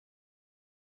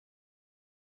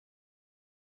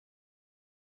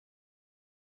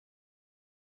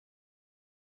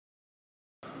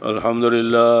الحمد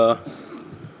لله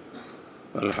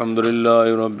الحمد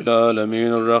لله رب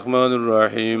العالمين الرحمن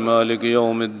الرحيم مالك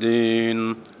يوم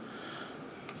الدين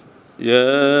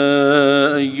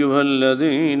يا أيها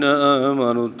الذين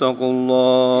آمنوا اتقوا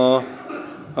الله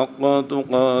حق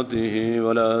تقاته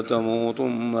ولا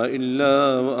تموتن إلا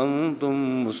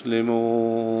وأنتم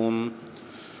مسلمون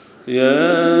يا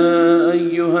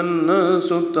أيها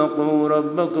الناس اتقوا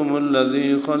ربكم الذي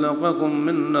خلقكم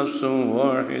من نفس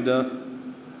واحدة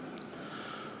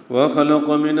وخلق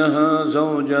منها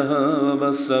زوجها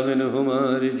وبث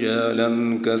منهما رجالا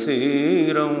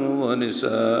كثيرا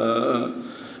ونساء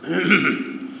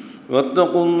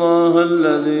واتقوا الله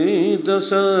الذي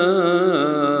تساءلون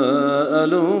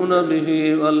به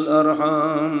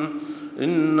والأرحام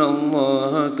إن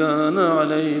الله كان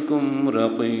عليكم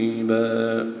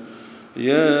رقيبا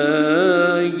يا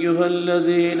أيها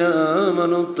الذين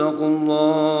آمنوا اتقوا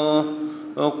الله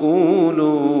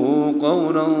وقولوا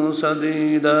قولا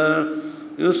سديدا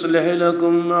يصلح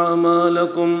لكم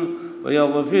أعمالكم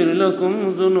ويغفر لكم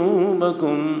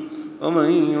ذنوبكم ومن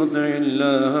يطع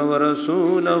الله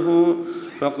ورسوله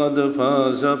فقد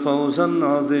فاز فوزا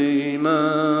عظيما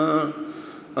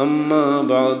أما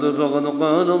بعد فقد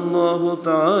قال الله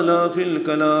تعالى في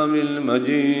الكلام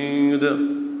المجيد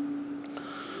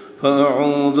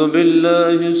فأعوذ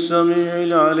بالله السميع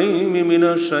العليم من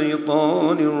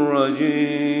الشيطان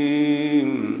الرجيم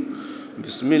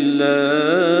بسم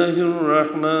الله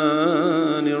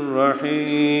الرحمن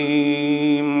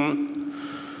الرحيم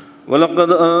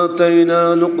ولقد آتينا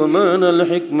لقمان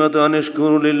الحكمة أن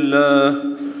اشكر لله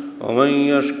ومن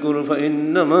يشكر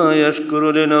فإنما يشكر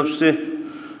لنفسه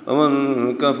ومن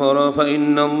كفر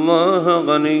فإن الله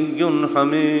غني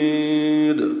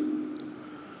حميد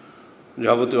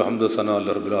যাবতীয় হামদ সানা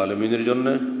আল্লাহ রাব্বুল আলামিনের জন্য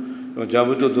এবং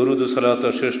যাবতীয় দরুদ ও সালাত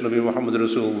শেষ নবী মুহাম্মদ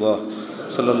রাসূলুল্লাহ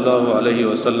সাল্লাল্লাহু আলাইহি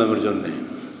ওয়াসাল্লামের জন্য।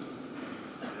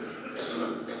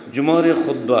 জুমার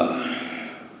খুতবা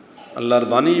আল্লাহর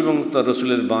বাণী এবং তার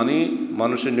রাসূলের বাণী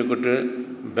মানুষের নিকটে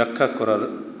ব্যাখ্যা করার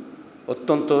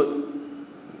অত্যন্ত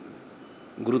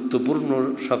গুরুত্বপূর্ণ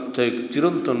সাপ্তাহিক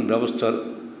চিরন্তন ব্যবস্থার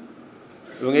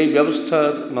এবং এই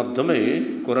ব্যবস্থার মাধ্যমে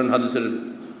কোরআন হাদিসের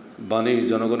বাণী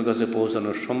জনগণের কাছে পৌঁছানো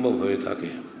সম্ভব হয়ে থাকে।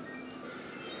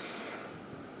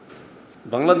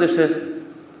 বাংলাদেশের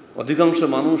অধিকাংশ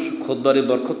মানুষ খুতবার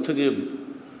বরকত থেকে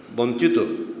বঞ্চিত।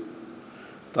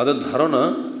 তাদের ধারণা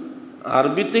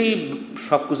আরবিতেই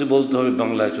সব কিছু বলতে হবে,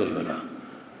 বাংলায় চলবে না।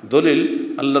 দলিল,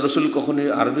 আল্লাহ রসুল কখনই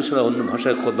আরবি ছাড়া অন্য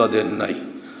ভাষায় খুতবা দেন নাই।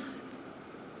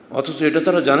 অথচ এটা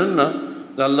তারা জানেন না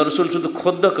যে আল্লাহ রসুল শুধু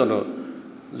খুতবা কেন,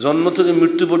 জন্ম থেকে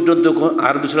মৃত্যু পর্যন্ত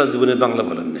আরবি ছাড়া জীবনে বাংলা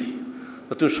বলেন নাই।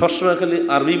 তুমি সবসময় খালি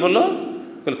আরবি বলো,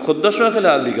 খালি খুতবার সময় খালি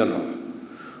আরবি কেন?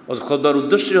 খুতবার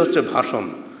উদ্দেশ্যই হচ্ছে ভাষণ,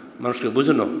 মানুষকে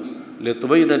বুঝানো।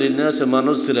 লিতুবাইয়িনা লিন-নাসি মা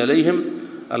নুজ্জিলা ইলাইহিম,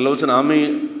 আল্লাহ বলছেন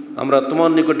আমরা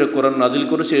তোমার নিকটে কোরআন নাজিল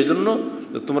করেছি এই জন্য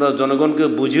তোমরা জনগণকে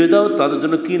বুঝিয়ে দাও তাদের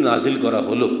জন্য কি নাজিল করা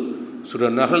হলো। সূরা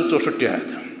নাহল 64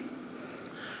 আয়াত।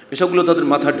 এসবগুলো তাদের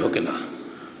মাথায় ঢোকে না,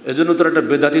 এজন্য তারা একটা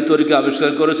বেদাতি তরিকা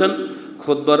আবিষ্কার করেছেন।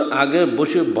 খুতবার আগে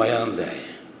বসে বয়ান দেয়,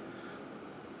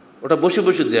 ওটা বসে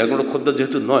বসে দেয়। এখন ওটা খুতবা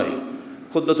যেহেতু নয়,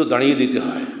 খুতবা তো দাঁড়িয়ে দিতে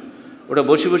হয়। ওটা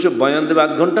বসে বসে বয়ান দেবে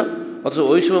 1 ঘন্টা। অথচ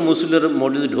ওই সময় মুসল্লিরা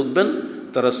মসজিদে ঢুকবেন,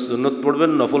 তারা সুন্নত পড়বেন,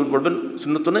 নফল পড়বেন,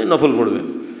 সুন্নত নেই নফল পড়বেন।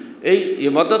 এই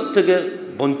ইবাদত থেকে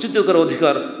বঞ্চিত করার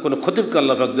অধিকার কোনো খতিবকে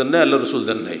আল্লাহ পাক দেন নাই, আল্লাহ রসুল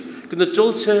দেন নাই। কিন্তু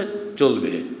চলছে,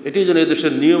 চলবে, এটি যেন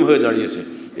এদেশের নিয়ম হয়ে দাঁড়িয়েছে।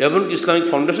 এমনকি ইসলামিক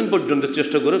ফাউন্ডেশন পর্যন্ত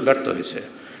চেষ্টা করে ব্যর্থ হয়েছে,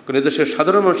 কারণ এদেশের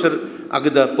সাধারণ মানুষের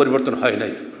আকীদা পরিবর্তন হয়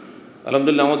নাই।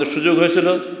 আলহামদুলিল্লাহ আমাদের সুযোগ হয়েছিল,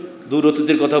 দূর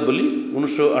অতীতের কথা বলি,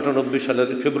 1998 সালের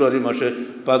ফেব্রুয়ারি মাসে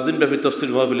 5 দিনব্যাপী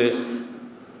তাফসীর মাহফিলে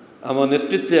আমার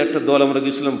নেতৃত্বে একটা দল আমরা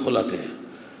গিয়েছিলাম ভোলাতে।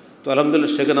 তো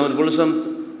আলহামদুলিল্লাহ সেখানে আমি বলেছিলাম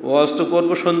ওয়াজ তো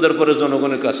করবো সন্ধ্যার পরে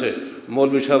জনগণের কাছে,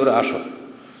 মৌলভী সাহেবরা আসো।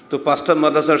 তো 5টা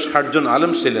মাদ্রাসার 60 জন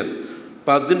আলেম ছিলেন।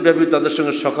 5 দিনব্যাপী তাদের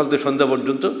সঙ্গে সকাল থেকে সন্ধ্যা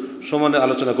পর্যন্ত সমানে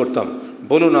আলোচনা করতাম।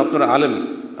 বলুন, আপনারা আলেম,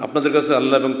 আপনাদের কাছে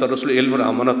আল্লাহ এবং তার রাসূলের ইলমের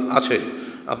আমানত আছে,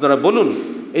 আপনারা বলুন,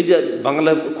 এই যে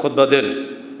বাংলায় খুতবা দেন,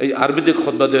 এই আরবিতে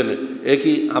খুতবা দেন, এ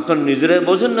কি আপনারা নিজেরাই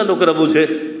বোঝেন না লোকেরা বোঝে?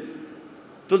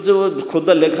 তো যে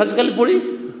খুতবা লেখা আছে খালি পড়ি,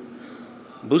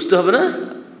 বুঝতে হবে না?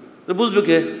 তো বুঝবে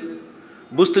কে?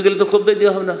 বুঝতে গেলে তো খুতবাই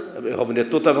দেওয়া হবে না, হবে না,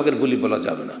 তোতা ভাগের বুলি বলা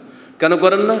যাবে না। কেন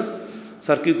করেন না?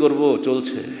 স্যার কী করবো,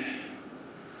 চলছে।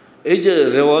 এই যে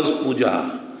রেওয়াজ পূজা,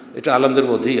 এটা আলেমদের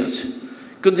মধ্যেই আছে,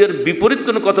 কিন্তু এর বিপরীত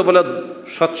কোনো কথা বলার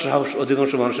সৎসাহস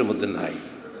অধিকাংশ মানুষের মধ্যে নাই।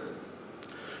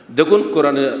 দেখুন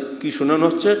কোরআনে কি শোনানো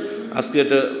হচ্ছে। আজকে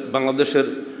এটা বাংলাদেশের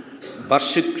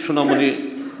বার্ষিক সোনামণি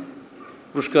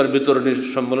পুরস্কার বিতরণী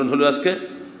সম্মেলন হলো আজকে।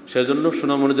 সেজন্য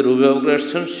সোনামণিদের অভিভাবকরা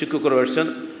এসছেন, শিক্ষকরা এসছেন।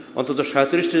 অন্তত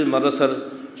 37টি মাদ্রাসার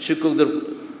শিক্ষকদের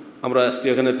আমরা আজকে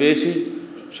এখানে পেয়েছি।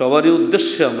 সবারই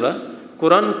উদ্দেশ্যে আমরা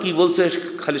কোরআন কি বলছে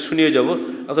খালি শুনিয়ে যাব,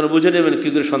 আপনারা বুঝে নেবেন কী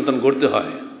করে সন্তান গড়তে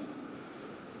হয়।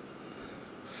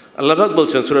 আল্লাহ পাক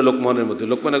বলছেন সূরা লোকমানের মধ্যে,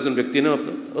 লোকমান একজন ব্যক্তির নাম,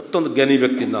 অত্যন্ত জ্ঞানী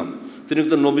ব্যক্তির নাম, তিনি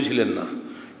কিন্তু নবী ছিলেন না,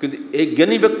 কিন্তু এই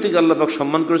জ্ঞানী ব্যক্তিকে আল্লাহ পাক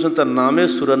সম্মান করেছেন তার নামে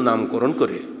সূরার নামকরণ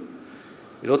করে।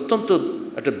 এটা অত্যন্ত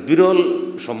একটা বিরল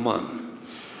সম্মান।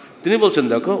 তিনি বলছেন,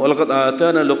 দেখো ওয়ালাকাদ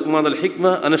আতানা লোকমান আল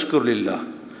হিকমা আনশকুর লিল্লাহ,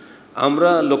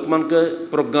 আমরা লোকমানকে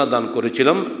প্রজ্ঞা দান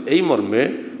করেছিলাম এই মর্মে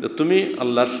যে তুমি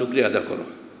আল্লাহর শুকরিয়া আদায় করো।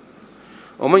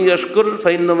 ওমান ইয়াশকুর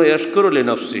ফাইন্নামা ইয়াশকুরু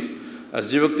লিনাফসি, আর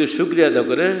যে ব্যক্তি শুকরিয়া আদায়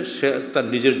করে সে তার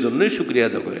নিজের জন্যই শুকরিয়া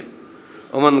আদায় করে।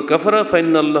 ওমান কাফারা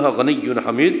ফাইন্নাল্লাহা গানিয়্যুন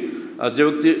হামিদ, আর যে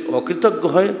ব্যক্তি অকৃতজ্ঞ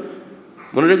হয়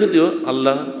মনে রেখে দিও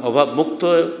আল্লাহ অভাবমুক্ত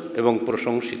এবং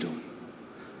প্রশংসিত।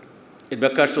 এর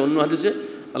ব্যাখ্যা আসছে অন্য হাদিসে,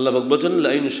 আল্লাহ পাক বলেছেন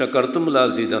লাইন শাকারতুম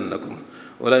লাযিদান্নাকুম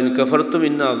ওয়া লাইন কাফারতুম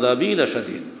ইন্না আযাবি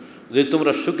লাশাদীদ, যদি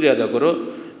তোমরা শুকরিয়া আদায় করো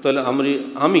তাহলে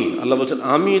আমি আল্লাহ বলছেন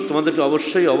আমি তোমাদেরকে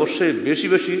অবশ্যই অবশ্যই বেশি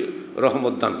বেশি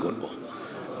রহমত দান করব।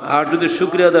 আর যদি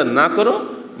শুকরিয়া আদায় না করো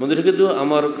মনে রেখে দিও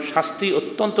আমার শাস্তি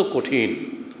অত্যন্ত কঠিন।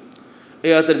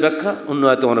 এই আয়াতের ব্যাখ্যা অন্য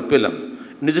আয়াতে আমরা পেলাম,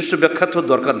 নিজস্ব ব্যাখ্যা তো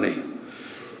দরকার নেই।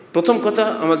 প্রথম কথা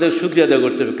আমাদের শুকরিয়া আদায়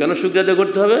করতে হবে। কেন শুকরিয়া আদায়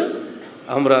করতে হবে?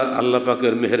 আমরা আল্লাহ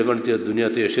পাকের মেহেরবানিতে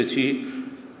দুনিয়াতে এসেছি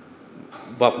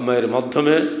বাপ মায়ের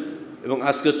মাধ্যমে, এবং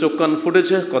আজকে চোখ কান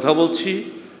ফুটেছে, কথা বলছি,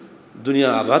 দুনিয়া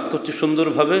আবাদ করছি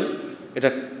সুন্দরভাবে। এটা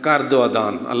কার দেওয়া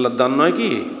দান? আল্লাহর দান নয় কি?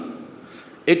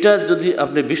 এটা যদি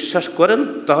আপনি বিশ্বাস করেন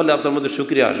তাহলে আপনার মধ্যে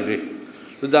শুকরিয়া আসবে।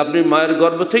 যদি আপনি মায়ের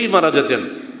গর্ভ থেকেই মারা যেতেন,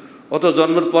 অত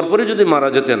জন্মের পরপরই যদি মারা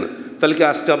যেতেন, তাহলে কি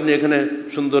আজকে আপনি এখানে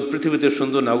সুন্দর পৃথিবীতে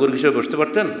সুন্দর নাগরিক হিসেবে বসতে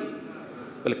পারতেন?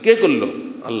 তাহলে কে করলো?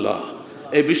 আল্লাহ।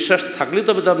 এই বিশ্বাস থাকলেই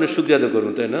তবে তো আপনি শুকরিয়া আদায়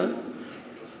করবেন, তাই না?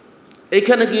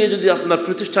 এইখানে গিয়ে যদি আপনার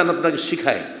প্রতিষ্ঠান আপনাকে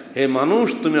শিখায়, হে মানুষ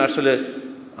তুমি আসলে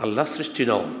আল্লাহ সৃষ্টি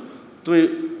নও, তুমি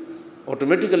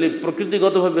অটোমেটিক্যালি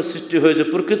প্রকৃতিগতভাবে সৃষ্টি হয়েছে,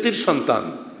 প্রকৃতির সন্তান।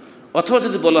 অথবা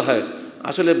যদি বলা হয়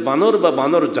আসলে বানর বা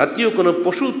বানর জাতীয় কোনো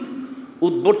পশু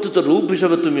উদ্বর্তিত রূপ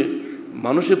হিসাবে তুমি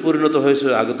মানুষে পরিণত হয়েছে,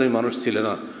 আগে তুমি মানুষ ছিলে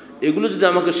না, এগুলো যদি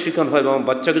আমাকে শেখানো হয় বা আমার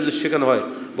বাচ্চাকে যদি শেখানো হয়,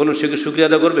 বলুন সে কি শুকরিয়া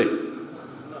আদায় করবে?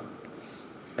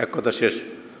 এক কথা শেষ।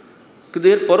 কিন্তু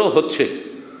এরপরও হচ্ছে,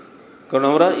 কারণ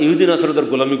আমরা ইহুদি নাসারাদের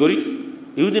গোলামি করি।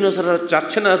 ইহুদি নাসারা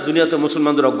চাচ্ছে না দুনিয়াতে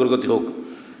মুসলমানদের অগ্রগতি হোক।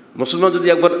 মুসলমান যদি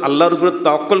একবার আল্লাহর উপরে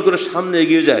তাওয়াক্কুল করে সামনে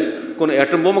এগিয়ে যায়, কোনো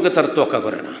অ্যাটম বোমাকে তারা তোয়াক্কা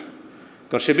করে না,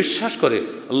 কারণ সে বিশ্বাস করে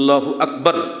আল্লাহু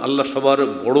আকবার, আল্লাহ সবার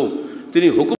বড়, তিনি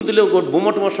হুকুম দিলেও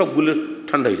বোমা টোমা সব গুলে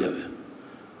ঠান্ডা হয়ে যাবে।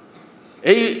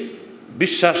 এই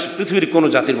বিশ্বাস পৃথিবীর কোনো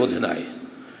জাতির মধ্যে নাই।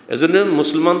 এজন্য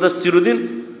মুসলমানরা চিরদিন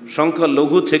সংখ্যা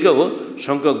লঘু থেকেও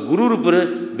সংখ্যা গুরুর উপরে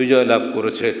বিজয় লাভ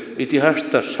করেছে। ইতিহাস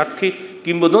তার সাক্ষী।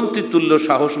 কিংবদন্তি তুল্য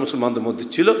সাহস মুসলমানদের মধ্যে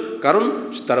ছিল, কারণ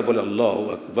তারা বলে আল্লাহু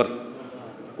আকবার।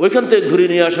 ওইখান থেকে ঘুরে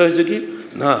নিয়ে আসা হয়েছে কি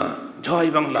না, জয়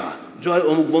বাংলা, জয়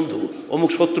অমুক বন্ধু, অমুক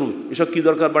শত্রু, এসব কী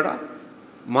দরকার বাড়া?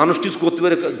 মানুষ কিছু করতে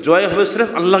পারে, জয় হবে স্রেফ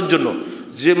আল্লাহর জন্য।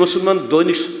 যে মুসলমান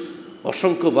দৈনিক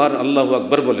অসংখ্যবার আল্লাহু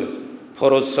আকবার বলে,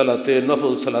 ফরজ সালাতে,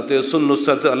 নফল সালাতে, সুন্নত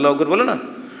সালাতে আল্লাহু আকবার বলে না,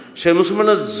 সে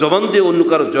মুসলমানের জবান দিয়ে অন্য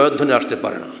কারো জয়ধ্বনি আসতে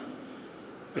পারে না।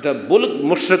 এটা বলুক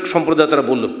মুশরিক সম্প্রদায়, তারা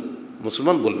বলল,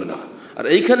 মুসলমান বলবে না। আর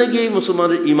এইখানে গিয়ে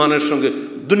মুসলমানের ইমানের সঙ্গে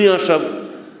দুনিয়া সব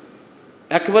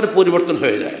একেবারে পরিবর্তন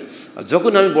হয়ে যায়। আর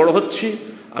যখন আমি বড় হচ্ছি,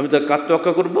 আমি তার কার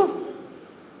তোয়াক্কা করব?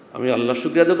 আমি আল্লাহর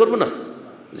শুকরিয়া আদায় করবো না?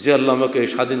 যে আল্লাহ আমাকে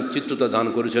স্বাধীন চিত্ততা দান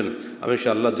করেছেন, আমি সে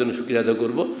আল্লাহর জন্য শুকরিয়া আদায়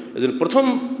করবো। এজন্য প্রথম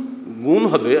গুণ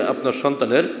হবে আপনার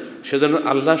সন্তানের, সে যেন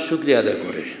আল্লাহর শুকরিয়া আদায়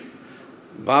করে।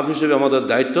 বাপ হিসেবে আমাদের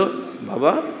দায়িত্ব,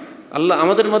 বাবা আল্লাহ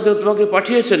আমাদের মাধ্যমে তোমাকে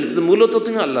পাঠিয়েছেন, কিন্তু মূলত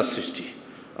তুমি আল্লাহর সৃষ্টি,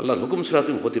 আল্লাহর হুকুম ছাড়া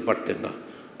তুমি হতে পারতেন না।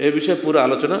 এই বিষয়ে পুরো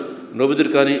আলোচনা নবীদের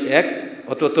কাহিনী 1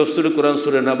 অথবা তাফসীরে কোরআন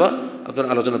সূরা নাবা আপনার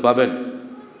আলোচনা পাবেন।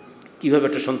 কীভাবে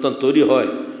একটা সন্তান তৈরি হয়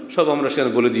সব আমরা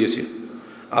সেখানে বলে দিয়েছি,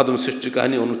 আদম সৃষ্টির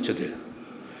কাহিনী অনুচ্ছেদে।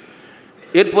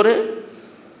 এরপরে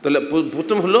তাহলে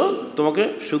প্রথম হলো তোমাকে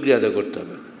শুকরিয়া আদায় করতে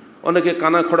হবে। অনেকে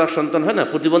কানা খোড়ার সন্তান হয় না,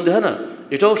 প্রতিবন্ধী হয় না,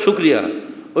 এটাও শুকরিয়া।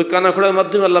 ওই কানা খোড়ার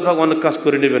মাধ্যমে আল্লাহ পাক অনেক কাজ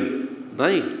করে নেবেন।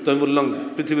 নাই তো আমি বললাম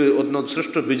পৃথিবীর অন্য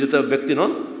শ্রেষ্ঠ বিজেতা ব্যক্তি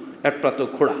নন, এক প্রাত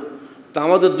খোড়া। তা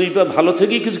আমাদের 2 পা ভালো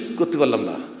থেকেই কিছু করতে পারলাম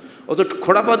না, অত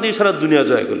খোড়া পা দিয়ে সারা দুনিয়া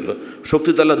জয় করলো। শক্তি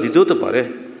তো আল্লাহ দিতেও তো পারে,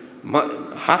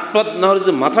 হাত পা না হলে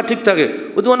যদি মাথা ঠিক থাকে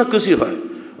ওই তো অনেক কিছুই হয়।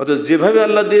 অর্থাৎ যেভাবে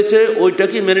আল্লাহ দিয়েছে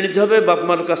ওইটাকেই মেনে নিতে হবে। বাপ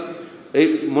মার কাছ এই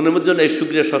মনের মধ্যে এই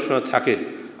শুকরিয়া সবসময় থাকে।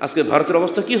 আজকে ভারতের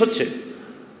অবস্থা কি হচ্ছে,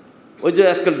 ওই যে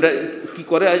আজকাল কী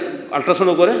করে,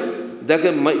 আল্ট্রাসাউন্ড করে দেখে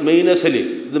মেয়ে না ছেলে,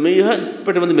 মেয়ে হয়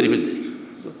পেটের মধ্যে মেরে ফেলতে,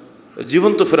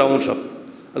 জীবন তো ফেরাউন সব।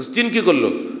 আচ্ছা চীন কী করলো,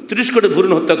 30 কোটি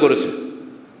ভ্রূণ হত্যা করেছে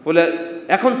বলে।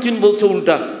 এখন চীন বলছে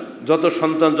উল্টা, যত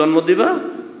সন্তান জন্ম দিবা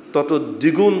তত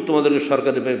দ্বিগুণ তোমাদেরকে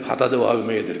সরকারি ভাতা দেওয়া হবে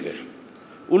মেয়েদেরকে।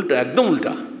 উল্টা, একদম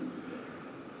উল্টা।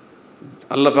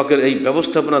 আল্লাহ পাকের এই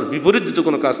ব্যবস্থাপনার বিপরীত যদি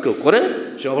কোনো কাজ কেউ করে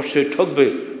সে অবশ্যই ঠকবে।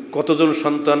 কতজন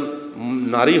সন্তান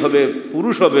নারী হবে,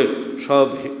 পুরুষ হবে, সব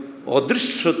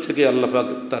অদৃশ্য থেকে আল্লাহ পাক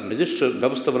তার নিজস্ব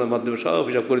ব্যবস্থাপনার মাধ্যমে সব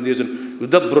হিসাব করে দিয়েছেন।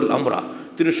 ইউদাব্বুরুল আমরা,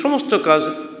 তিনি সমস্ত কাজ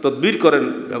তদবির করেন,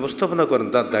 ব্যবস্থাপনা করেন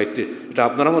তার দায়িত্বে। এটা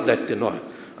আপনার আমার দায়িত্বে নয়।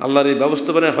 আল্লাহর এই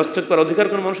ব্যবস্থাপনায় হস্তক্ষেপ করার অধিকার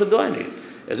কোনো মানুষের দেওয়া নেই।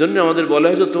 এজন্য আমাদের বলা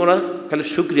হয়েছে তোমরা খালি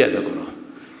শুকরিয়া আদায় করো,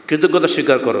 কৃতজ্ঞতা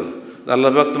স্বীকার করো। আল্লাহ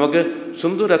পাক তোমাকে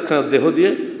সুন্দর একখানা দেহ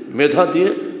দিয়ে, মেধা দিয়ে,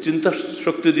 চিন্তা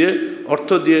শক্তি দিয়ে, অর্থ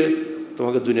দিয়ে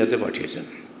তোমাকে দুনিয়াতে পাঠিয়েছেন।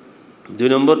 2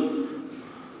 নম্বর,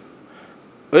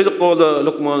 ওই ক্বালা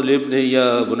লুকমান লিবনিহি ইয়া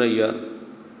বুনাইয়া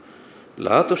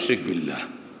লা তুশরিক বিল্লাহ।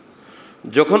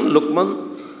 যখন লোকমান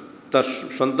তার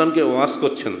সন্তানকে ওয়াজ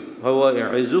করছেন, ওয়া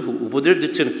ইয়াইযুহু, উপদেশ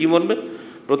দিচ্ছেন কি মর্মে?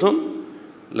 প্রথম,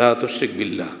 লা তুশরিক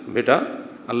বিল্লাহ, বেটা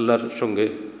আল্লাহর সঙ্গে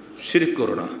শিরক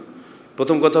করো না।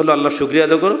 প্রথম কথা হলো আল্লাহ শুকরিয়া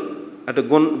আদায় করো। একটা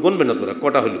গণবে না তোরা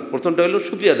কটা হলো, প্রথমটা হলো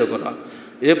শুকরিয়া আদায় করা,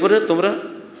 এরপরে তোমরা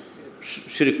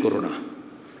শিরক করো না।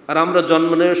 আর আমরা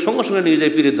জন্ম নেওয়ার সঙ্গে সঙ্গে নিয়ে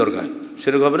যাই পীরের দরগায়,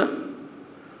 সেরকম হবে না।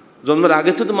 জন্মের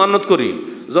আগে তো মান্যত করি,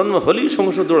 জন্ম হলেই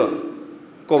সঙ্গে সঙ্গে দৌড়া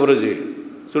কবরে যেয়ে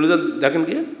চলে যান। দেখেন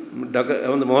কি ঢাকা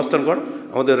আমাদের মহাস্থানগড়,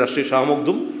 আমাদের রাষ্ট্রীয় শাহ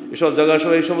মখদুম, এসব জায়গায়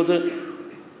সবাই এই সময়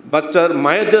বাচ্চার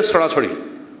মায়েদের ছড়াছড়ি,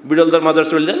 বিড়ালদার মাজার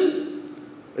চলে যান।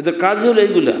 এদের কাজ হলো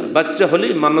এইগুলা, বাচ্চা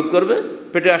হলেই মান্যত করবে,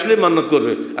 পেটে আসলেই মান্যত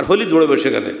করবে, আর হলেই দৌড়বে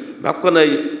সেখানে। ভাবকা নাই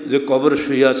যে কবরে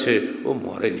শুয়ে আছে, ও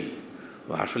মরেনি,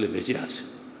 ও আসলে বেঁচে আছে।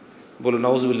 বলো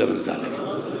নাউজুবিল্লাহ মিন যালিক।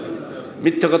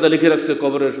 মিথ্যা কথা লিখে রাখছে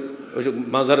কবরের ওই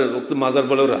মাজারের, মাজার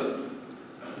বলে ওরা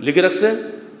লিখে রাখছে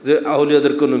যে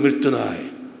আউলিয়াদের কোনো মৃত্যু নাই।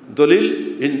 দলিল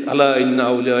আলা ইন্না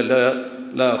আউলিয়া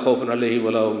লা খাউফুন আলাইহিম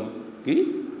ওয়া লাহুম কি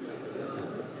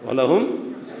ওয়া লাহুম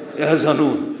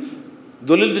ইয়াহজানুন।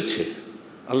 দলিল দিচ্ছে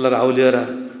আল্লাহর আউলিয়ারা,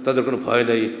 তাদের কোনো ভয়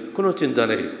নেই, কোনো চিন্তা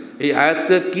নেই। এই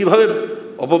আয়াতকে কীভাবে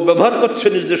অপব্যবহার করছে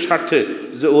নিজেদের স্বার্থে,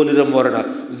 যে ওলিরা মরে না,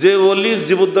 যে ওলির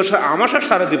জীবদ্দশা আমাশা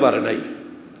সারাতে পারে নাই,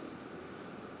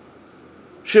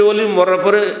 সে ওলি মরার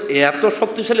পরে এত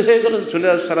শক্তিশালী হয়ে গেল, চলে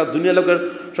সারা দুনিয়া লোকের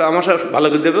আমাশা ভালো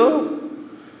করে দেবেও।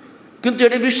 কিন্তু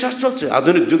এটি বিশ্বাস চলছে,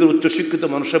 আধুনিক যুগের উচ্চশিক্ষিত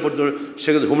মানুষের পর্যন্ত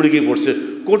সেখানে হুমড়ি গিয়ে পড়ছে,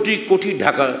 কোটি কোটি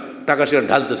টাকা সেখানে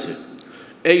ঢালতেছে।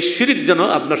 এই শিরিক যেন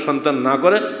আপনার সন্তান না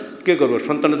করে। কে করবে?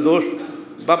 সন্তানের দোষ,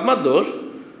 বাপ মার দোষ।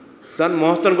 তার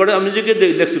মহাস্থান করে আমি নিজেকে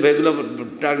দেখছি ভাই, এগুলো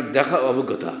দেখা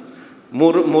অভিজ্ঞতা।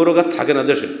 মোরগার থাকে না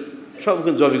দেশে, সব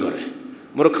কিন্তু জবই করে।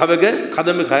 মোরগ খাবে গে,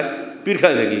 খাদামি খায়, পীর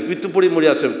খায় নাকি? পীর তো পড়ি মরি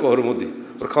আছে কবরের মধ্যে,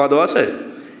 ওর খাওয়া দাওয়া আছে।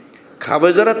 খাবে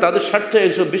যারা, তাদের স্বার্থে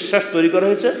এইসব বিশ্বাস তৈরি করা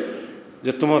হয়েছে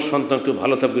যে তোমার সন্তানকে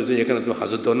ভালো থাকবে, এখানে তুমি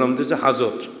হাজত দেওয়ার নাম দিয়েছে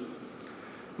হাজত,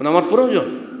 মানে আমার প্রয়োজন।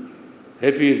 হে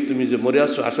পীর, তুমি যে মরে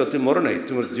আসছো, আসো তুমি মরো নাই,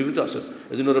 তুমি জীবিত আছো।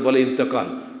 এই জন্য ওরা বলে ইন্তকাল,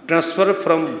 ট্রান্সফার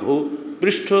ফ্রম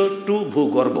পৃষ্ঠ টু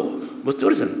ভূগর্ভ। বুঝতে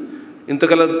পেরেছেন?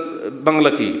 ইন্তকালের বাংলা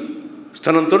কি?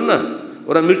 স্থানান্তর না।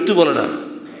 ওরা মৃত্যু বলে না,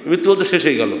 মৃত্যু বলতে শেষ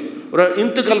হয়ে গেল। ওরা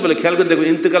ইন্তকাল বলে। খেয়াল করে দেখবে,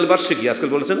 ইন্তকাল বার্ষিকী আজকাল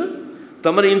বলেছে না,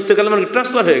 তার মানে ইন্তকাল মানে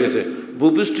ট্রান্সফার হয়ে গেছে।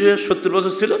 ভূপৃষ্ঠে 70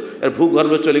 বছর ছিল, আর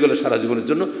ভূগর্ভে চলে গেলে সারা জীবনের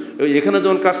জন্য। এখানে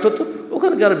যেমন কাজ করতো,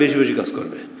 ওখানে কি আরও বেশি বেশি কাজ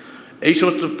করবে। এই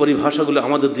সমস্ত পরিভাষাগুলো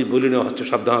আমাদের দিয়ে বলে নেওয়া হচ্ছে,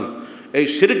 সাবধান। এই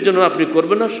শিরক জন্য আপনি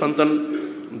করবেন না, সন্তান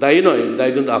দায়ী নয়,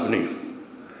 দায়ী কিন্তু আপনি।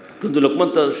 কিন্তু লোকমান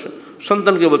তার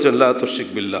সন্তানকে বলছেন লা তুশরিক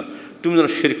বিল্লাহ, তুমি যেন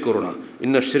শিরক করো না।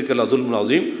 ইন্না শিরকা লাযুলমুন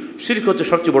আযীম, শিরক হচ্ছে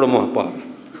সবচেয়ে বড় মহাপাপ।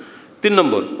 3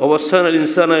 নম্বর, ওয়াসানা আল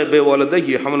ইনসানা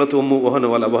বিওয়ালিদাইহি হামালাতহু উম্মুহু ওয়াহানা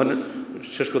ওয়ালা ওয়াহানা।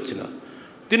 শেষ করছি না।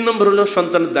 3 নম্বর হলো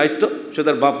সন্তানের দায়িত্ব, সে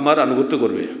তার বাপ মার আনুগত্য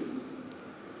করবে।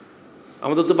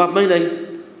 আমাদের তো বাপ মাই নাই।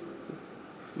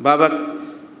 বাবা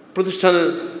প্রতিষ্ঠানের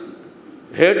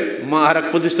হেড, মা আর এক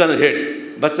প্রতিষ্ঠানের হেড।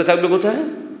 বাচ্চা থাকবে কোথায়?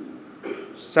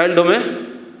 চাইল্ড হোমে।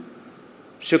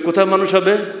 সে কোথায় মানুষ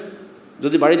হবে?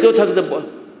 যদি বাড়িতেও থাকতে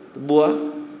বুয়া।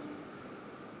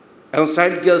 এখন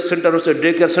চাইল্ড কেয়ার সেন্টার হচ্ছে, ডে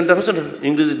কেয়ার সেন্টার হচ্ছে না,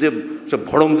 ইংরেজিতে সে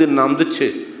ভড়ং দিয়ে নাম দিচ্ছে।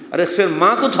 আরে সে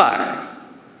মা কোথায়?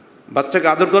 বাচ্চাকে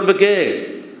আদর করবে কে?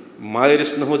 মায়ের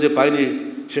স্নেহ যে পায়নি,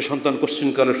 সে সন্তান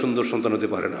কোশ্চিনকালে সুন্দর সন্তান হতে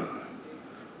পারে না।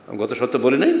 আমি গত সপ্তাহে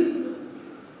বলি নাই,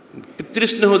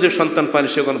 পিতৃস্নেহ যে সন্তান পায়নি,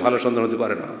 সে কোনো ভালো সন্তান হতে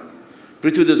পারে না।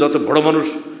 পৃথিবীতে যত বড় মানুষ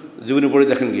জীবনে পড়ে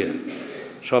দেখেন গিয়ে,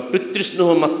 সব পিতৃস্নেহ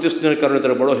মাতৃস্নেহের কারণে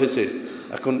তারা বড় হয়েছে।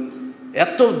 এখন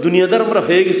এত দুনিয়াদার আমরা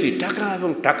হয়ে গেছি, টাকা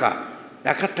এবং টাকা।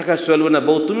 এক টাকা চলবে না,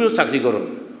 বউ তুমিও চাকরি করো।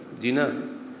 জি না।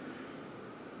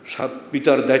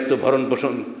 পিতার দায়িত্ব ভরণ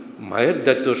পোষণ, মায়ের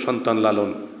দায়িত্ব সন্তান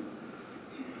লালন।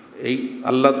 এই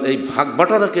আল্লাহ এই ভাগ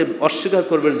বাটোয়ারাকে অস্বীকার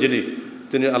করবেন যিনি,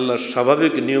 তিনি আল্লাহর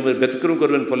স্বাভাবিক নিয়মের ব্যতিক্রম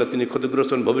করবেন, ফলে তিনি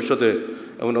ক্ষতিগ্রস্ত হন। ভবিষ্যতে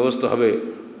এমন অবস্থা হবে,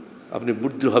 আপনি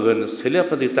বুদ্ধি হবেন, ছেলে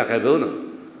আপনাদের তাকাবেও না।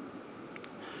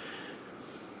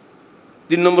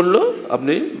 3 নম্বর হলো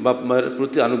আপনি বাপ মায়ের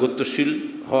প্রতি আনুগত্যশীল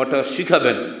হওয়াটা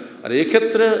শিখাবেন। আর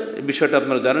এক্ষেত্রে বিষয়টা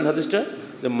আপনারা জানেন, হাদিসটা,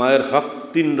 যে মায়ের হক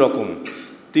 3 রকম।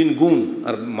 3 গুণ,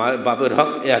 আর বাপের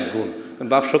হক 1 গুণ। কারণ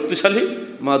বাপ শক্তিশালী,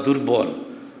 মা দুর্বল,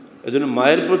 এজন্য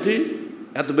মায়ের প্রতি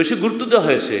এত বেশি গুরুত্ব দেওয়া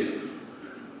হয়েছে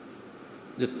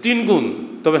যে 3 গুণ।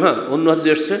 তবে হ্যাঁ, অন্য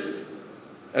হাদিসে এসছে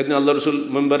একদিন আল্লাহ রসুল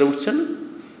মেম্বারে উঠছেন,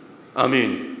 আমিন,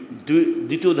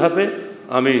 দ্বিতীয় ধাপে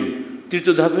আমিন,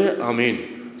 তৃতীয় ধাপে আমিন।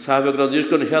 সাহাবেকরা জিজ্ঞেস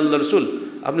করেন, হে আল্লাহ রসুল,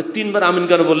 আপনি 3 বার আমিন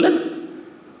কেন বললেন?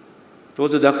 তো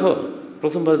বলছে, দেখো,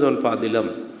 প্রথমবার যখন পা দিলাম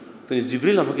তিনি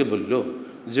জিবরিল আমাকে বলল,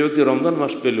 যে ব্যক্তি রমজান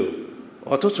মাস পেল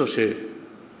অথচ সে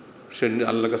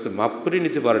আল্লাহর কাছে মাফ করে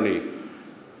নিতে পারেনি,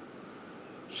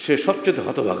 সে সবচেয়ে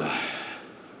হতভাগা।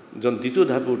 যখন দ্বিতীয়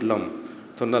ধাপে উঠলাম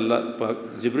তখন আল্লাহ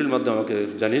জিবরিল মাধ্যমে আমাকে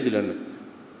জানিয়ে দিলেন,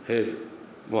 হে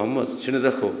মোহাম্মদ, শুনে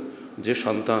রাখো, যে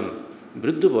সন্তান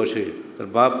বৃদ্ধ বয়সে তার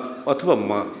বাপ অথবা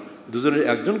মা দুজনের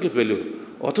একজনকে পেল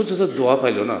অথচ তার দোয়া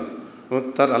পাইল না,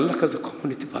 তার আল্লাহর কাছে ক্ষমা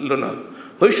নিতে পারল না,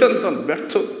 ওই সন্তান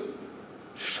ব্যর্থ,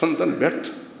 সন্তান ব্যর্থ।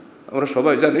 আমরা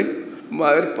সবাই জানি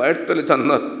মায়ের পায়ের তলে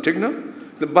জান্নাত, ঠিক না?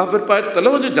 বাপের পায়ের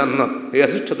তলেও যে জান্নাত, এই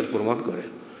হাদিস তাদের প্রমাণ করে।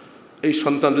 এই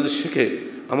সন্তান যদি শেখে,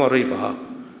 আমার এই বাপ,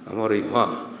 আমার এই মা,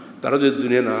 তারা যদি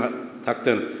দুনিয়া না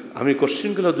থাকতেন আমি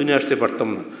কোশ্চিনগুলো দুনিয়া আসতে পারতাম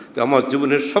না, তো আমার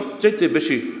জীবনের সবচাইতে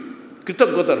বেশি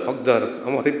কৃতজ্ঞতার হকদার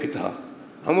আমার এই পিতা,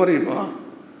 আমার এই মা।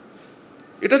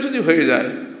 এটা যদি হয়ে যায়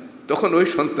তখন ওই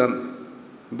সন্তান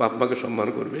বাপ মাকে সম্মান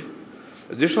করবে।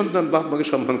 যে সন্তান বাপ মাকে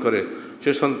সম্মান করে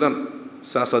সে সন্তান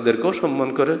চাচাদেরকেও সম্মান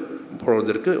করে,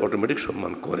 বড়দেরকে অটোমেটিক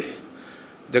সম্মান করে।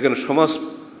 দেখেন সমাজ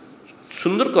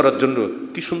সুন্দর করার জন্য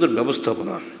কি সুন্দর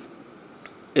ব্যবস্থাপনা।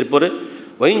 এরপরে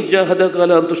ওয়াইন জাহাদাকা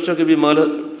আলা আন তুশরিকা বিমা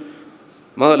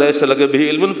লাইসা লাকা বিহি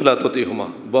ইলমুন ফালা তুতিহুমা,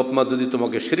 বাপ মা যদি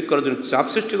তোমাকে শিরক করার জন্য চাপ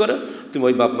সৃষ্টি করে, তুমি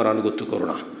ওই বাপ মার আনুগত্য করো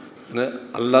না। মানে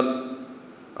আল্লাহর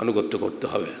আনুগত্য করতে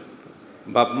হবে।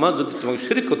 বাপ মা যদি তোমাকে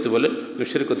শিরক করতে বলে তুমি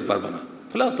শিরক করতে পারবে না,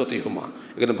 ফালা তুতিহুমা,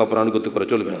 এখানে বাপ মার আনুগত্য করা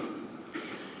চলবে না।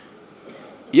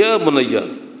 ইয়া বুনাইয়া,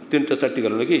 3টা 4টি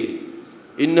গেল নাকি?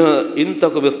 ইন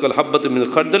তাকু মিসকাল হাব্বাতিন মিন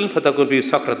খারদালিন ফাতাকুন ফি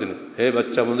সাখরাতিন, হে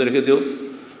বাচ্চা মনে রেখে দিও,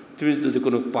 তুমি যদি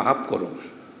কোনো পাপ করো,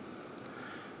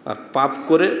 আর পাপ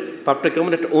করে, পাপটা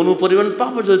কেমন একটা অনুপরিমাণ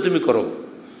পাপ যদি তুমি করো,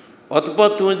 অথবা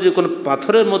তুমি যদি কোনো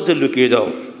পাথরের মধ্যে লুকিয়ে যাও,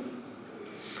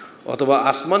 অথবা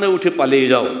আসমানে উঠে পালিয়ে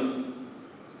যাও,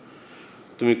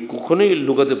 তুমি কখনোই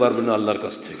লুকাতে পারবে না আল্লাহর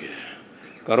কাছ থেকে।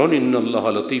 কারণ ইন্নাল্লাহা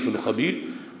লতীফুন খবীর,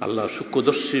 আল্লাহ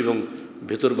সূক্ষ্মদর্শী এবং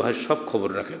ভেতর বাহির সব খবর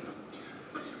রাখেন।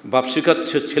 বাপ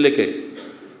শেখাচ্ছে ছেলেকে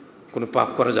কোনো পাপ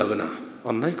করা যাবে না,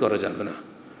 অন্যায় করা যাবে না।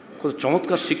 কত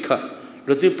চমৎকার শিক্ষা!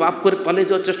 যদি তুমি পাপ করে পালিয়ে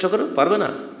যাওয়ার চেষ্টা করো, পারবে না,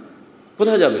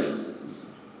 কোথায় যাবে?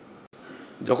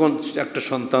 যখন একটা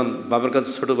সন্তান বাবার কাছে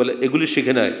ছোটোবেলায় এগুলি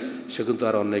শিখে নেয়, সে কিন্তু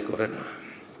আর অন্যায় করে না।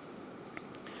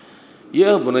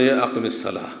 ইয়া বুনাইয়া আকিমিস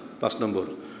সালাহ, 5 নম্বর,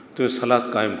 তুমি সালাত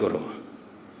কায়েম করো।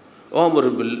 ওয়ামুর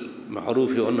বিল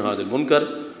মারুফ ওয়া নাহি আনিল মুনকার,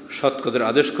 সৎ কাজের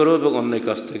আদেশ করো এবং অন্যায়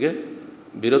কাজ থেকে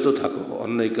বিরত থাকো,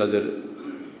 অন্যায় কাজের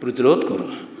প্রতিরোধ করো।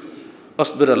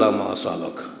 আসবির আলা মা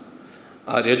আসাবাক,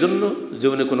 আর এজন্য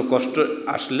জীবনে কোনো কষ্ট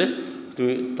আসলে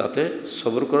তুমি তাতে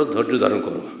সবর করো, ধৈর্য ধারণ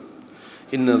করো।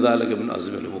 ইন্না যালিকা মিন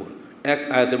আজমিল উমুর, এক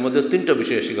আয়াতের মধ্যে 3টা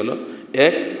বিষয় এসে গেল।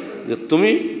 এক, যে তুমি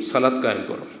সালাত কায়েম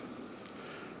করো।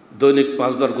 দৈনিক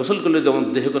 5 বার গোসল করলে যেমন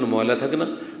দেহে কোনো ময়লা থাকে না,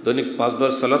 দৈনিক 5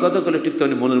 বার সালাত আদায় করলে ঠিক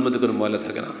তেমনি মনের মধ্যে কোনো ময়লা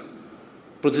থাকে না।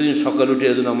 প্রতিদিন সকালে উঠে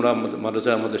এজন্য আমরা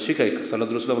মাদ্রাসায় আমাদের শিখাই, সালাত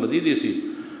রসুল আমরা দিয়ে দিয়েছি,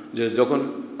 যে যখন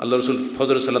আল্লাহ রসুল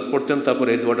ফজরের সালাত পড়তেন তারপরে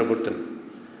এই দোয়াটা পড়তেন,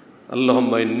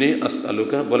 আল্লাহুম্মা ইন্নী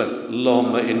আসআলুকা, বলেন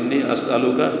আল্লাহুম্মা ইন্নী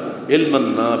আসআলুকা ইলমান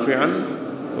নাফিআন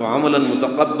ওয়া আমালান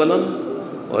মুতাকাব্বালান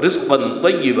ওয়া রিজকান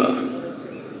তাইয়্যিবা।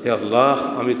 হে আল্লাহ,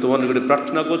 আমি তোমার নিকটে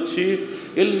প্রার্থনা করছি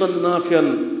ইলমান নাফিআন,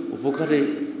 উপকারী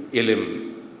এলেম,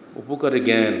 উপকারী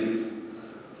জ্ঞান।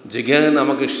 যে জ্ঞান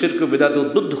আমাকে শিরক বিদআতে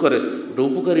উদ্বুদ্ধ করে ওটা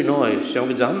উপকারী নয়, সে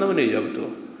আমাকে জাহান্নামে নিয়ে যাবে। তো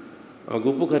আমাকে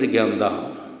উপকারী জ্ঞান দাও।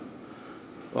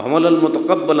 আমালাল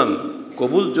মুতাকাব্বালান,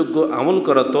 কবুলযোগ্য আমল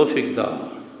করা তৌফিক দাও।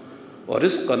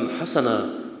 ওয়ারিজকান হাসানা,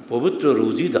 পবিত্র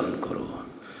রুজি দান করো।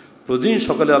 প্রতিদিন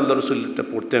সকালে আল্লাহ রসুলটা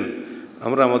পড়তেন।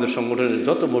 আমরা আমাদের সংগঠনের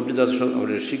যত মসজিদ আছে সব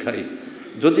আমরা শিখাই।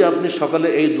 যদি আপনি সকালে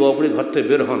এই দোয়া পড়ে ঘর থেকে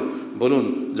বের হন, বলুন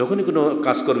যখনই কোনো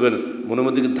কাজ করবেন মনের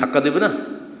মধ্যে ধাক্কা দেবে না,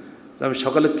 আমি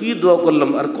সকালে কী দোয়া করলাম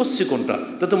আর করছি কোনটা,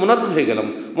 তাতে মুনাফিক হয়ে গেলাম,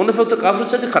 মনে ফেলতে কাফের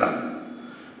চাইতে খারাপ।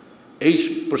 এই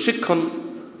প্রশিক্ষণ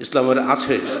ইসলামের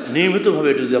আছে, নিয়মিতভাবে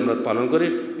এটা যদি আমরা পালন করি,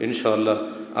 ইনশাআল্লাহ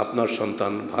আপনার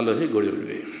সন্তান ভালো হয়ে গড়ে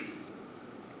উঠবে।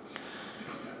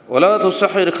 ওয়ালা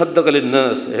তুসাহির খাদ্দাকা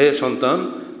লিন্নাস, হে সন্তান,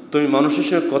 তুমি মানুষের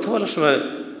সঙ্গে কথা বলার সময়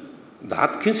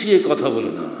দাঁত খিঁচিয়ে কথা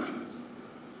বলো না।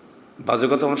 বাজে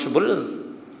কথা মানুষ বলে না,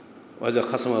 ওয়াজা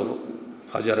খাসমা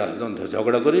ফাজারা, যখন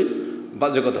ঝগড়া করি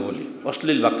বাজে কথা বলি,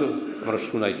 অশ্লীল বাক্য আমরা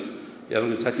শোনাই। এবং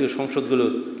জাতীয় সংসদগুলো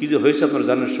কী যে হয়েছে আপনারা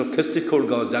জানেন, সব খেস্তি খোড়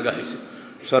গাওয়ার জায়গা হয়েছে।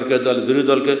 সরকারি দল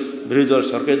বিরোধী দল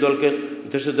সরকারি দলকে,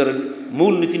 দেশের যারা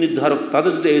মূল নীতি নির্ধারক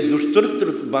তাদের যদি এই দুশ্চরিত্র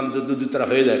যদি তারা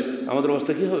হয়ে যায়, আমাদের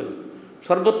অবস্থা কী হবে?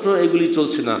 সর্বত্র এগুলি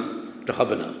চলছে না, এটা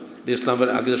হবে না। ইসলামের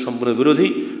আগে সম্পূর্ণ বিরোধী।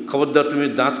 খবরদার তুমি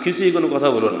দাঁত খিচিয়ে কোনো কথা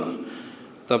বলো না।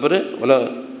 তারপরে ওলা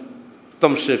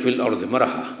তমসে ফিল অর্ধে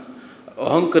মারাহা,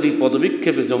 অহংকারী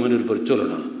পদবিক্ষেপে জমিনের উপর চলো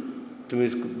না, তুমি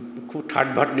খুব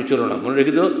ঠাটভাট নিয়ে চলো না। মনে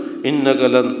রেখে দিও, ইন্নাকা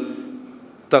লান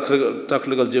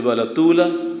তাখলিকাল জিবালা তুলা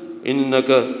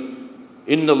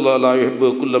ইন্নাল্লাহা লা ইউহিব্বু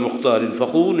কুল্লা মুখতারিন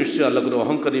ফখুর। নিশ্চয়ই আল্লাহ কোনো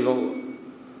অহংকারী এবং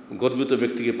গর্বিত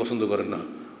ব্যক্তিকে পছন্দ করেন না।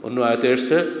 অন্য আয়াতে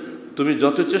এসছে, তুমি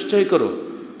যত চেষ্টাই করো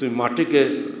তুমি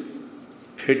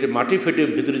মাটি ফেটে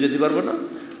ভিতরে যেতে পারবে না,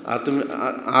 আর তুমি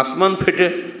আসমান ফেটে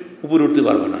উপরে উঠতে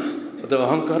পারবে না। অর্থাৎ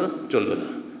অহংকার চলবে না।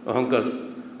 অহংকার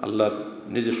আল্লাহর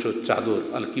নিজস্ব চাদর,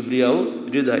 আল কিবরিয়াও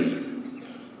হৃদয়।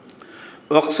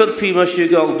 অকসদ ফি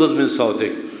মাশিকে অকদজ মিন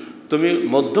সাওতিক, তুমি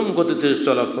মধ্যম গতিতে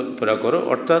চলাফেরা করো,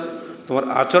 অর্থাৎ তোমার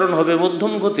আচরণ হবে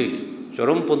মধ্যম গতি।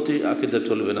 চরমপন্থী আকীদা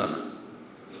চলবে না।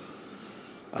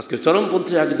 আজকে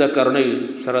চরমপন্থী আকীদার কারণেই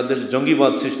সারা দেশ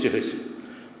জঙ্গিবাদ সৃষ্টি হয়েছে।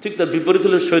 ঠিক তার বিপরীত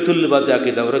হলো শৈথুল্যবাদী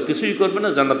আকীদা, ওরা কিছুই করবে না,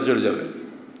 জান্নাতে চলে যাবে।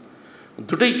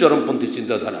 দুটোই চরমপন্থী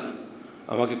চিন্তাধারা।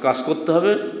 আমাকে কাজ করতে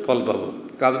হবে, ফল পাবো,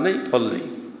 কাজ নেই, ফল নেই।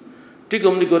 ঠিক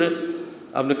অমনি করে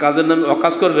আপনি কাজের নামে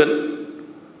অকাজ করবেন,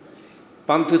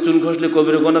 পান থেকে চুন ঘষলে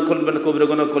কবির গোনা করবেন, কবির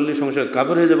গোনা করলে সংসার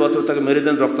কাফের হয়ে যাবে, অথবা তাকে মেরে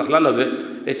দেন, রক্ত হালাল হবে,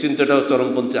 এই চিন্তাটাও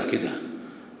চরমপন্থী আকীদা,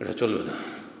 এটা চলবে না।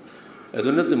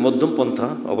 এজন্য তুমি মধ্যম পন্থা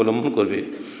অবলম্বন করবে।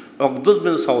 অকদজ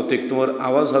মিন সাওতিক, তোমার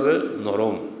আওয়াজ হবে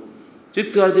নরম,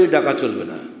 চিৎকার দিয়ে ডাকা চলবে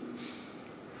না।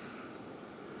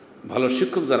 ভালো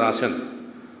শিক্ষক যারা আছেন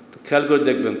খেয়াল করে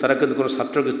দেখবেন, তারা কিন্তু কোনো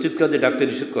ছাত্রকে চিৎকার দিয়ে ডাকতে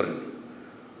নিষেধ করেন।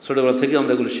 ছোটোবেলা থেকে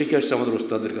আমরা এগুলো শিখে আসছি আমাদের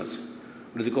ওস্তাদের কাছে।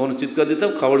 যদি কখনো চিৎকার দিতাম,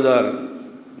 খবরদার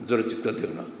জোরে চিৎকার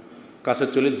দিও না, কাছে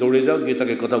চলে দৌড়ে যাও, গিয়ে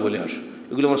তাকে কথা বলে আসো।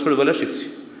 এগুলো আমরা ছোটোবেলায় শিখছি।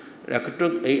 একটু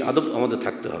এই আদব আমাদের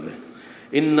থাকতে হবে।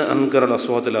 ইন্না আনকারাল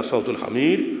আসওয়াতিল আসওয়াতুল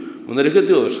হামির, মনে রেখে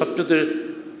দিও সবচেয়ে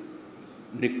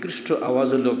নিকৃষ্ট আওয়াজ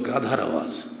হলো গাধার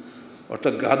আওয়াজ।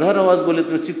 অর্থাৎ গাধার আওয়াজ বলে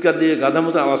তুমি চিৎকার দিয়ে গাধা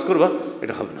মতো আওয়াজ করবা,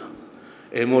 এটা হবে না।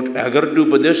 এই মোট 11টি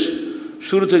উপদেশ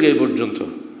শুরু থেকে এই পর্যন্ত।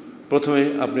 প্রথমে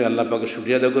আপনি আল্লাহ পাকের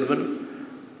শুকরিয়া আদায় করবেন,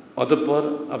 অতঃপর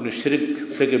আপনি শিরক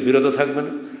থেকে বিরত থাকবেন,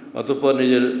 অতঃপর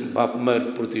নিজের বাপ মায়ের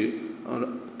প্রতি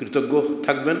কৃতজ্ঞ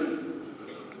থাকবেন,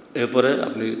 এরপরে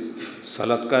আপনি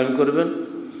সালাত কায়েম করবেন,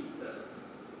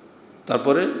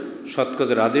 তারপরে সৎ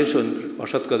কাজের আদেশ ও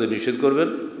অসৎ কাজে নিষেধ করবেন,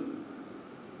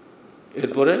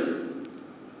 এরপরে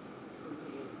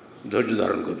ধৈর্য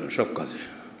ধারণ করবেন সব কাজে।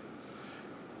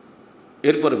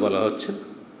 এরপরে বলা হচ্ছে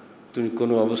তুমি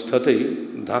কোনো অবস্থাতেই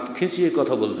দাঁত খিঁচিয়ে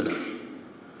কথা বলবে না।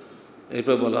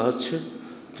 এরপরে বলা হচ্ছে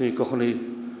তুমি কখনোই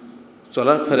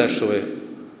চলাফেরার সময়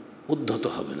উদ্ধত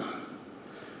হবে না,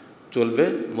 চলবে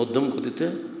মধ্যম গতিতে,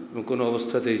 এবং কোনো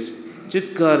অবস্থাতেই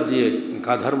চিৎকার দিয়ে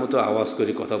গাধার মতো আওয়াজ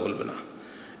করে কথা বলবে না।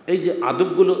 এই যে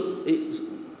আদবগুলো এই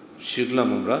শিখলাম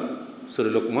আমরা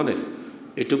সূরা লোকমানে,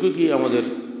 এটুকু কি আমাদের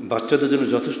বাচ্চাদের জন্য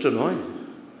যথেষ্ট নয়?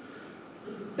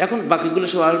 এখন বাকিগুলো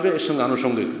সব আসবে এর সঙ্গে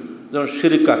আনুষঙ্গিক। যেমন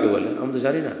শিরক কাকে বলে আমরা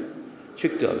জানি না,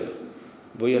 শিখতে হবে,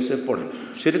 বই আছে পড়েন।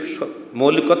 শিরক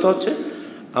মৌলিক কথা হচ্ছে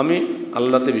আমি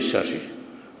আল্লাহতে বিশ্বাসী,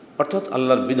 অর্থাৎ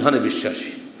আল্লাহর বিধানে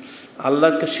বিশ্বাসী।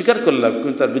 আল্লাহকে স্বীকার করলাম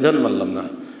কিন্তু তার বিধান মানলাম না,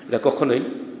 এটা কখনোই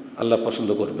আল্লাহ পছন্দ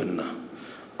করবেন না।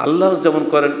 আল্লাহ যেমন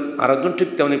করেন আরেকজন ঠিক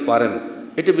তেমনি পারেন,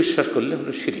 এটা বিশ্বাস করলে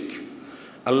হলো শিরিক।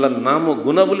 আল্লাহর নাম ও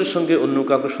গুণাবলীর সঙ্গে অন্য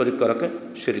কাউকে শরীক করাকে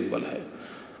শিরিক বলা হয়।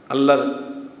 আল্লাহর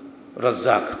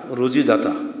রাজ্জাক,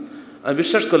 রুজিদাতা, আমি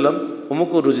বিশ্বাস করলাম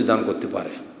অমুকও রুজি দান করতে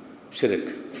পারে, শিরিক।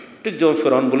 ঠিক যেমন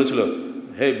ফিরআউন বলেছিল,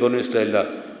 হে বনী ইসরাঈলা,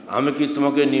 আমি কি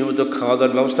তোমাকে নিয়মিত খাওয়া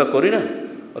দাওয়ার ব্যবস্থা করি না?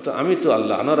 অর্থাৎ আমি তো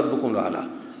আল্লাহ, আনা রাব্বুকুম আলা,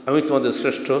 আমি তোমাদের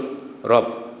শ্রেষ্ঠ রব।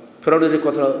 ফিরআউনের এই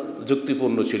কথা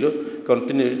যুক্তিপূর্ণ ছিল, কারণ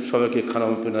তিনি সবাইকে খানা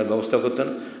পিনার ব্যবস্থা করতেন।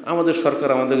 আমাদের সরকার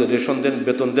আমাদেরকে রেশন দেন,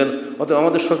 বেতন দেন, অথবা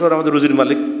আমাদের সরকার আমাদের রুজির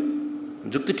মালিক।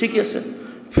 যুক্তি ঠিকই আছে।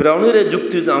 ফিরআউনের এই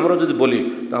যুক্তি আমরা যদি বলি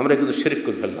তা আমরা কিন্তু শিরক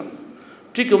করে ফেললাম।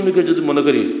 ঠিক অমনিকে যদি মনে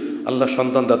করি আল্লাহ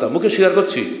সন্তানদাতা, মুখে স্বীকার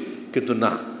করছি কিন্তু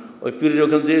না, ওই পীরের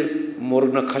ওখানে যে মোরগ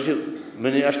খাসি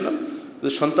মেনে আসলাম,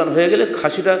 সন্তান হয়ে গেলে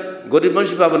খাসিটা গরিব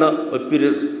মানুষ পাবে না, ওই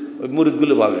পীরের ওই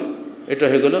মুরিদগুলো পাবে, এটা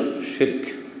হয়ে গেল শিরক।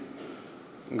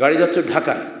 গাড়ি যাচ্ছে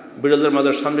ঢাকায়, বিড়ালদের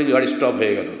মাঝের সামনে গিয়ে গাড়ি স্টপ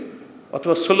হয়ে গেল,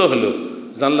 অথবা স্লো হলো,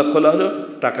 জানলা খোলা হলো,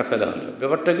 টাকা ফেলা হলো।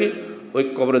 ব্যাপারটা কি, ওই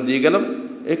কবরে দিয়ে গেলাম,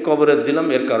 এই কবরে দিলাম,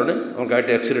 এর কারণে আমার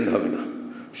গাড়িটা অ্যাক্সিডেন্ট হবে না,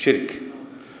 শিরক।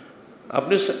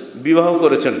 আপনি বিবাহ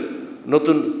করেছেন,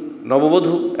 নতুন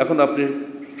নববধূ, এখন আপনি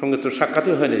সঙ্গে তো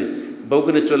সাক্ষাৎই হয়নি,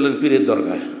 বউকে নিয়ে চললেন পীরের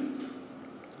দরগায়।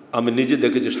 আমি নিজে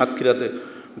দেখেছি সাতক্ষীরাতে,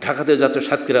 ঢাকাতে যাচ্ছে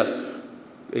সাতক্ষীরা,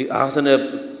 এই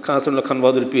আহসানুল্লাহ খান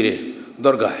বাহাদুর পীরে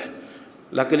দরগায়।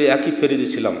 লাকিলি একই ফেরি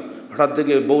দিয়েছিলাম, হঠাৎ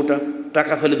থেকে বউটা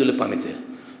টাকা ফেলে দিল পানিতে।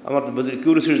 আমার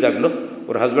কিউরিয়াসিটি জাগলো,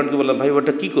 ওর হাজব্যান্ডকে বললাম, ভাই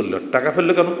ওটা কী করলো, টাকা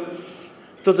ফেললো কেন?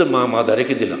 তো যে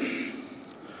মাদারিকে দিলাম।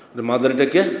 মাদারিটা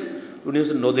কে? উনি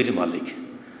হচ্ছেন নদীর মালিক।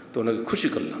 তো ওনাকে খুশি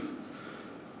করলাম।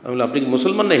 আমি বললাম, আপনি কি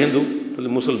মুসলমান না হিন্দু? বলে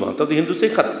মুসলমান। তাহলে হিন্দু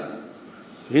চেয়ে খারাপ,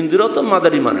 হিন্দুরাও তো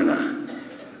মাদারি মানে না।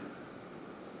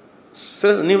 সে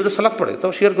নিয়মিত সালাত পড়ে,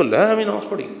 তাও শেয়ার করলে, হ্যাঁ আমি নামাজ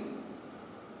পড়ি।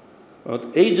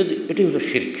 এই যদি এটি হলো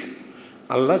শিরক।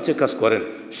 আল্লাহ যে কাজ করেন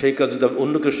সেই কাজ যদি আপনি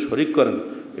অন্যকে শরিক করেন,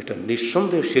 এটা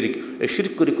নিঃসন্দেহে শিরক। এই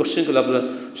শিরক করে কোশ্চেন করলে আপনারা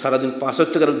সারাদিন 5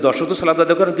 ওয়াক্ত করেন, 10 ওয়াক্ত সালাত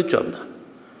আদায় করেন, কিচ্ছু হবে না।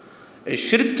 এই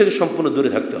শিরক থেকে সম্পূর্ণ দূরে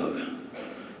থাকতে হবে।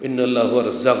 ইন্নাল্লাহু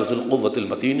রাজ্জাকুল কুওয়াতুল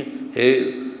মাতিন। হে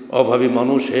অভাবী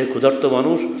মানুষ, হে ক্ষুধার্ত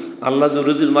মানুষ, আল্লাহ যে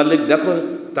রুজির মালিক, দেখো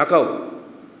তাকাও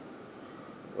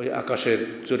ওই আকাশের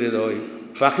চড়িয়ে ওই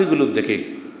পাখিগুলোর দেখে,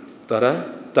 তারা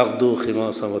তাকদু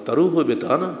খিমাসা ওয়া তারুহু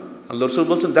বিতানা। আল্লাহ রাসূল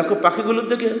বলছেন, দেখো পাখিগুলোর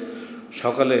দেখে,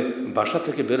 সকালে বাসা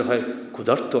থেকে বের হয়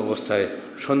ক্ষুধার্ত অবস্থায়,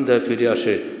 সন্ধ্যায় ফিরে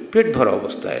আসে পেট ভরা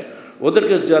অবস্থায়।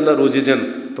 ওদেরকে যে আল্লাহ রুজি দেন,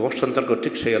 তোমার সন্তানকে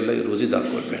ঠিক সেই আল্লাহ রুজি দান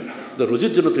করবেন। তো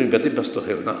রুজির জন্য তুমি ব্যতিব্যস্ত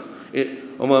হয়েও না।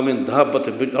 ওমা মিন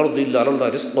দাব্বাতিন ফিল আরদি ইল্লা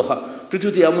আলাল্লাহি রিজকুহা।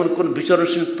 পৃথিবীতে এমন কোন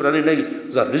বিচারশীল প্রাণী নেই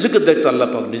যার রিজিকের দায়িত্ব আল্লাহ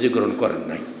পাক নিজে গ্রহণ করেন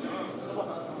নাই।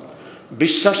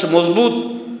 বিশ্বাস মজবুত,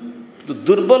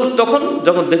 দুর্বল তখন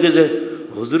যখন দেখে যে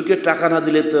হুজুরকে টাকা না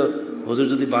দিলে তো, হুজুর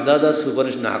যদি বাধা দেয়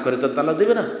সুপারিশ না করে তো তালা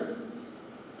দেবে না।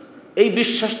 এই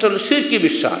বিশ্বাসটা হলো শিরকি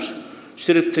বিশ্বাস।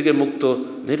 শিরক থেকে মুক্ত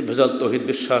নির্ভেজাল তৌহিদ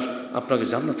বিশ্বাস আপনাকে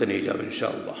জান্নাতে নিয়ে যাবে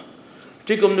ইনশাআল্লাহ।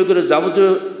 ঠিক অমনি করে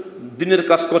যাবতীয় দিনের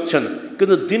কাজ করছেন,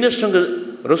 কিন্তু দিনের সঙ্গে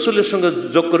রসুলের সঙ্গে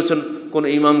যোগ করেছেন কোনো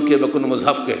ইমামকে বা কোনো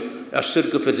মযহাবকে, আর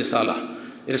শিরক ফি রিসালাহ।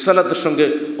 রিসালাতের সঙ্গে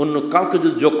অন্য কাউকে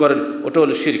যদি যোগ করেন, ওটা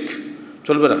হলো শিরক,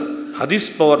 চলবে না। হাদিস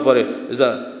পাওয়ার পরে যা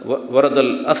ওয়ারাদাল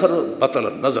আসার বাতাল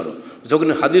নজর, যখন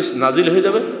হাদিস নাজিল হয়ে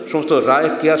যাবে সমস্ত রায়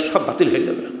কিয়াস সব বাতিল হয়ে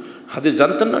যাবে। হাদিস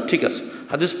জানতেন না, ঠিক আছে,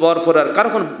 হাদিস পাওয়ার পরে আর কারো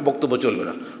কোনো বক্তব্য চলবে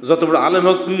না। যত বড় আলেম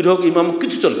হোক, পীর হোক, ইমাম হোক,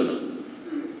 কিছু চলবে না।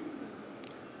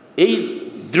 এই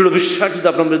দৃঢ় বিশ্বাস যদি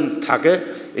আপনার থাকে,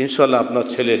 ইনশাআল্লাহ আপনার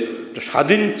ছেলে একটা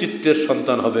স্বাধীন চিত্তের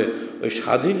সন্তান হবে। ওই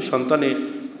স্বাধীন সন্তানে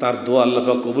তার দোয়া আল্লাহ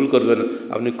পাক কবুল করবেন।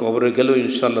 আপনি কবরে গেলেও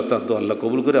ইনশাআল্লাহ তার দোয়া আল্লাহ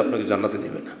কবুল করে আপনাকে জান্নাতে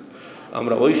দেবেন।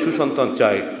 আমরা ওই সুসন্তান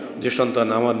চাই, যে সন্তান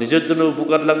আমার নিজের জন্য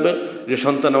উপকার লাগবে, যে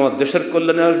সন্তান আমার দেশের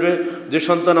কল্যাণে আসবে, যে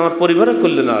সন্তান আমার পরিবারের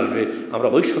কল্যাণে আসবে, আমরা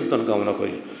ওই সন্তান কামনা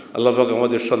করি। আল্লাহ পাক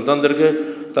আমাদের সন্তানদেরকে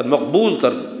তার মকবুল,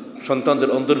 তার সন্তানদের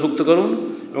অন্তর্ভুক্ত করুন,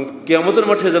 এবং কিয়ামতের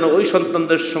মাঠে যেন ওই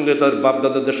সন্তানদের সঙ্গে, তার বাপ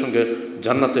দাদাদের সঙ্গে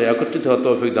জান্নাতে একত্রিত হওয়ার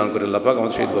তৌফিক দান করে আল্লাহ পাক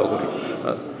আমাদের সেই দোয়া করি।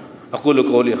 আকুলু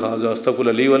কওলি হাযা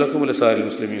আস্তাগফিরুল্লাহ লি ওয়া লাকুম ওয়া লিসাইরিল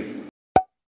মুসলিমিন।